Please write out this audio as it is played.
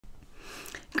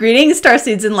Greetings,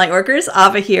 Starseeds and Lightworkers.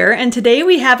 Ava here, and today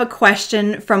we have a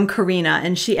question from Karina,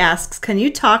 and she asks, can you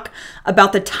talk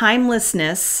about the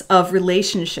timelessness of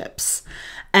relationships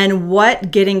and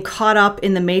what getting caught up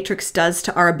in the matrix does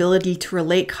to our ability to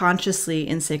relate consciously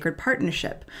in sacred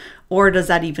partnership? Or does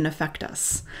that even affect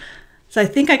us? So I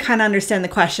think I kind of understand the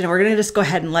question. We're going to just go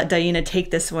ahead and let DiYeena take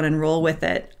this one and roll with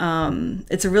it.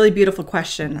 It's a really beautiful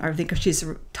question. I think if she's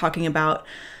talking about,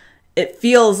 it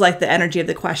feels like the energy of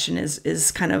the question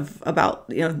is kind of about,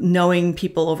 you know, knowing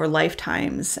people over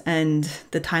lifetimes and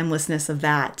the timelessness of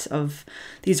that, of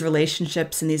these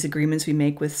relationships and these agreements we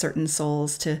make with certain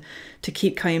souls to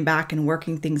keep coming back and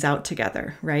working things out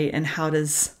together, right? And how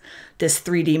does this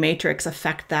 3D matrix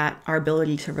affect that, our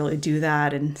ability to really do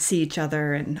that and see each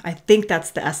other? And I think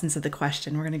that's the essence of the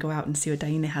question. We're going to go out and see what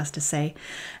DiYeena has to say.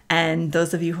 And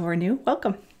those of you who are new,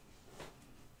 welcome.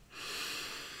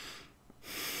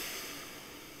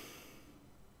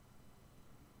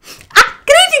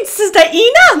 This is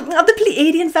DiYeena of the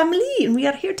Pleiadian Family, and we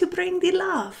are here to bring the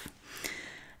love.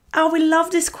 We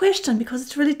love this question because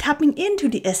it's really tapping into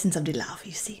the essence of the love,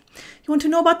 you see. You want to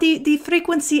know about the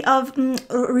frequency of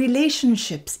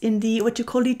relationships in the what you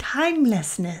call the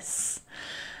timelessness.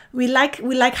 We like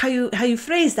how you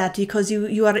phrase that, because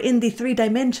you are in the 3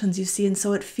 dimensions, you see, and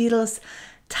so it feels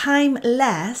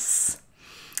timeless.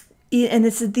 And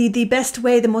it's the best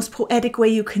way, the most poetic way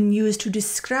you can use to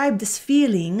describe this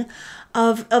feeling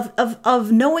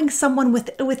of knowing someone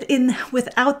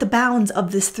without the bounds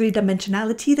of this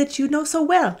 3-dimensionality that you know so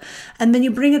well. And then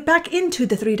you bring it back into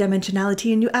the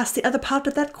 3-dimensionality and you ask the other part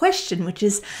of that question, which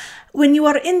is, when you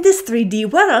are in this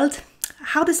 3D world,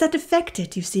 how does that affect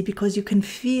it, you see? Because you can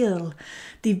feel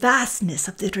the vastness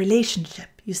of the relationship,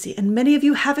 you see. And many of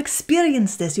you have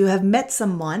experienced this. You have met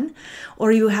someone,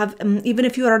 or you have, even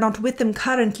if you are not with them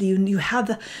currently, you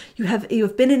have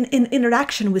been in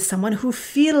interaction with someone who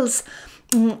feels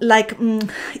like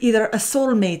either a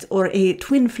soulmate or a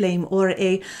twin flame or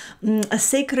a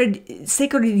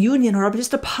sacred union, or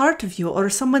just a part of you, or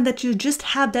someone that you just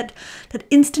have that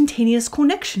instantaneous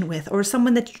connection with, or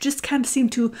someone that you just can't seem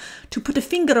to put a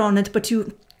finger on it, but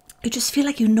you just feel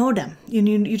like you know them.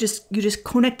 You just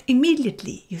connect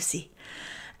immediately, you see.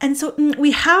 And so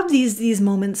we have these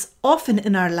moments often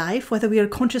in our life, whether we are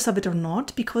conscious of it or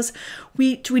not, because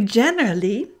we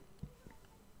generally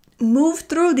move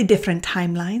through the different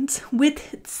timelines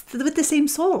with the same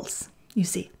souls, you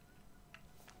see.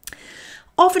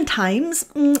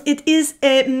 Oftentimes, it is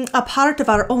a part of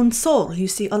our own soul, you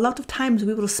see. A lot of times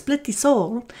we will split the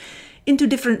soul into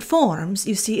different forms,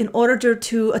 you see, in order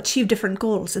to achieve different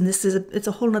goals. And this is it's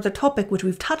a whole other topic which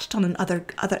we've touched on in other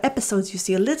episodes, you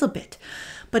see, a little bit.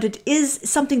 But it is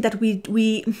something that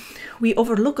we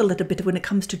overlook a little bit when it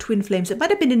comes to twin flames. It might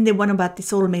have been in the one about the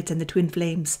soulmates and the twin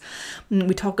flames.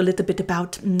 We talk a little bit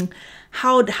about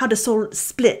how the soul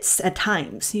splits at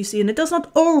times, you see. And it does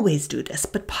not always do this,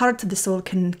 but parts of the soul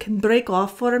can break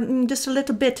off for just a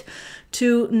little bit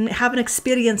to have an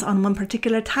experience on one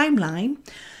particular timeline,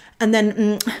 and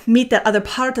then meet that other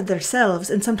part of themselves.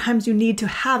 And sometimes you need to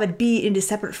have it be in a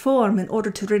separate form in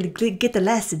order to really get the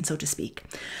lesson, so to speak.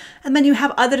 And then you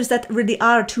have others that really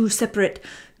are two separate,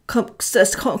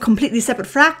 completely separate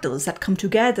fractals that come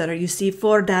together, you see,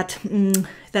 for that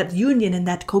union and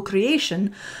that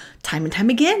co-creation, time and time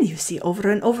again, you see,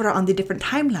 over and over on the different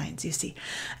timelines, you see.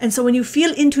 And so when you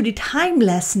feel into the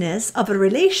timelessness of a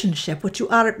relationship, what you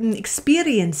are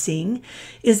experiencing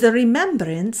is the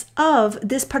remembrance of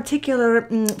this particular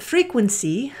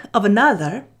frequency of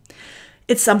another.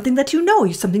 It's something that you know,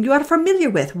 something you are familiar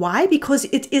with. Why? Because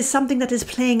it is something that is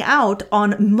playing out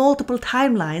on multiple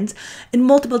timelines in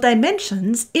multiple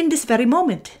dimensions in this very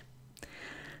moment.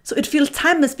 So it feels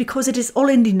timeless because it is all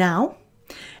in the now.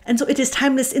 And so it is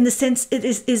timeless in the sense it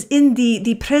is in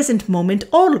the present moment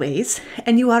always.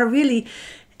 And you are really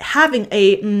having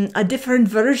a different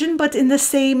version, but in the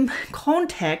same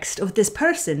context of this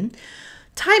person,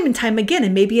 time and time again.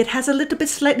 And maybe it has a little bit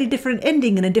slightly different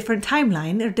ending in a different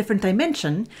timeline or different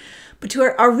dimension, but you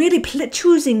are really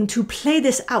choosing to play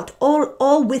this out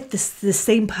all with the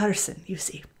same person, you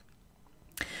see.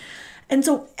 And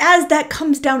so as that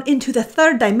comes down into the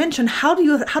 3rd dimension, how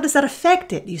does that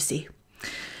affect it, you see?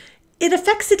 It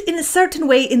affects it in a certain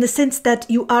way, in the sense that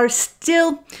you are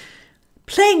still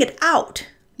playing it out,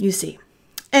 you see.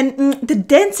 And the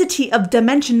density of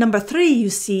dimension number 3, you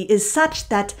see, is such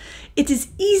that it is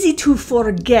easy to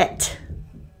forget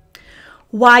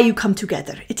why you come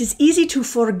together. It is easy to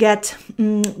forget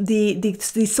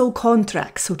the soul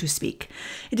contract, so to speak.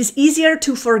 It is easier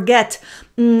to forget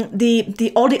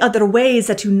all the other ways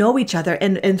that you know each other,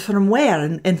 and from where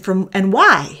and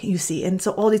why, you see. And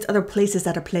so all these other places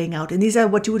that are playing out. And these are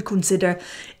what you would consider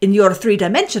in your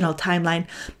three-dimensional timeline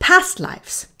past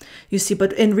lives. You see,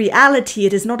 but in reality,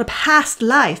 it is not a past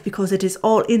life because it is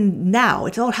all in now.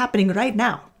 It's all happening right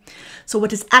now. So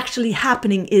what is actually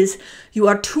happening is you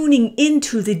are tuning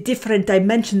into the different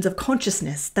dimensions of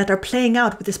consciousness that are playing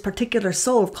out with this particular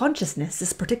soul of consciousness,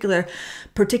 this particular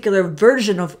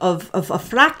version of a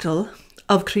fractal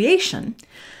of creation.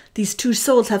 These two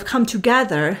souls have come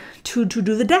together to do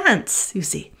the dance, you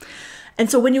see. And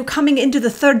so when you're coming into the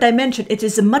third dimension, it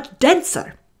is much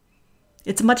denser.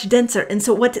 It's much denser. And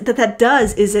so what that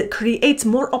does is it creates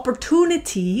more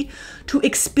opportunity to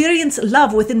experience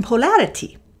love within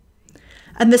polarity.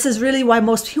 And this is really why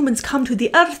most humans come to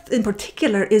the earth in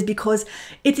particular, is because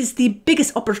it is the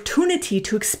biggest opportunity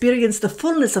to experience the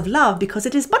fullness of love, because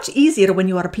it is much easier when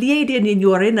you are a Pleiadian and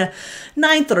you are in a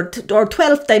 9th or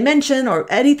 12th dimension or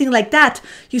anything like that.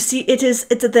 You see,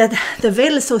 the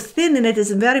veil is so thin, and it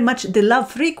is very much the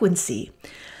love frequency.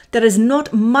 There is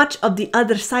not much of the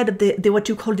other side of the what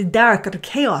you call the dark or the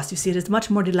chaos. You see, it is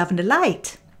much more the love and the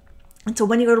light. And so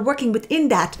when you're working within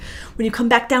that, when you come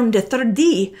back down to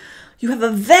 3D, you have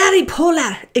a very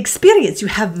polar experience. You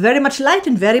have very much light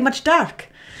and very much dark.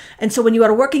 And so when you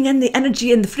are working in the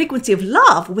energy and the frequency of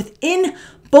love within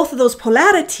both of those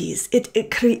polarities,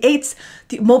 it creates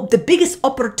the biggest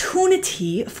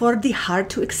opportunity for the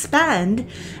heart to expand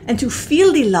and to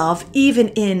feel the love even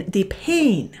in the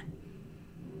pain.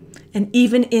 And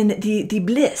even in the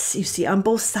bliss, you see, on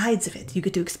both sides of it, you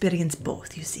get to experience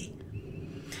both, you see.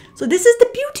 So this is the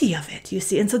beauty of it, you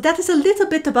see. And so that is a little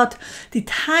bit about the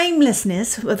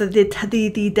timelessness, or the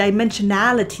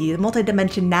dimensionality, the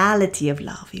multi-dimensionality of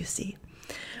love, you see.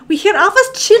 We hear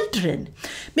Ava's children.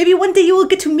 Maybe one day you will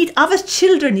get to meet Ava's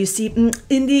children, you see,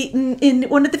 in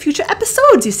one of the future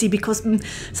episodes, you see, because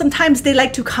sometimes they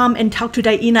like to come and talk to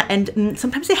DiYeena, and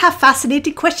sometimes they have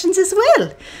fascinating questions as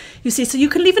well. You see, so you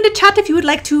can leave in the chat if you would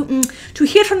like to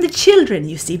hear from the children,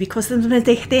 you see, because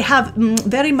they have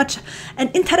very much an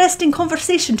interesting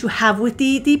conversation to have with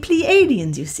the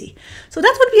Pleiadians, you see. So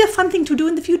that would be a fun thing to do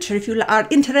in the future. If you are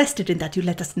interested in that, you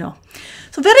let us know.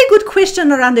 So very good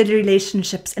question around the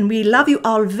relationships, and we love you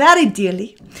all very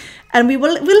dearly, and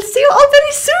we'll see you all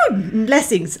very soon.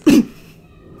 Blessings.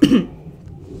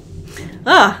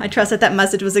 I trust that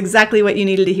message was exactly what you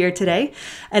needed to hear today.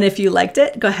 And if you liked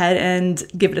it, go ahead and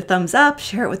give it a thumbs up,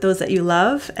 share it with those that you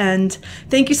love. And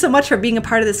thank you so much for being a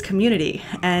part of this community.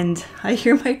 And I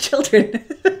hear my children.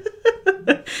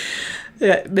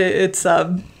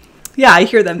 I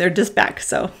hear them. They're just back.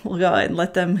 So we'll go ahead and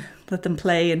let them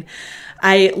play. And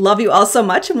I love you all so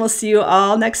much, and we'll see you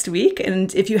all next week.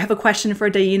 And if you have a question for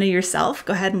DiYeena yourself,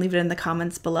 go ahead and leave it in the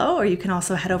comments below, or you can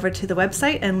also head over to the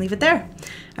website and leave it there.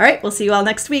 All right, we'll see you all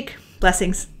next week.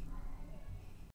 Blessings.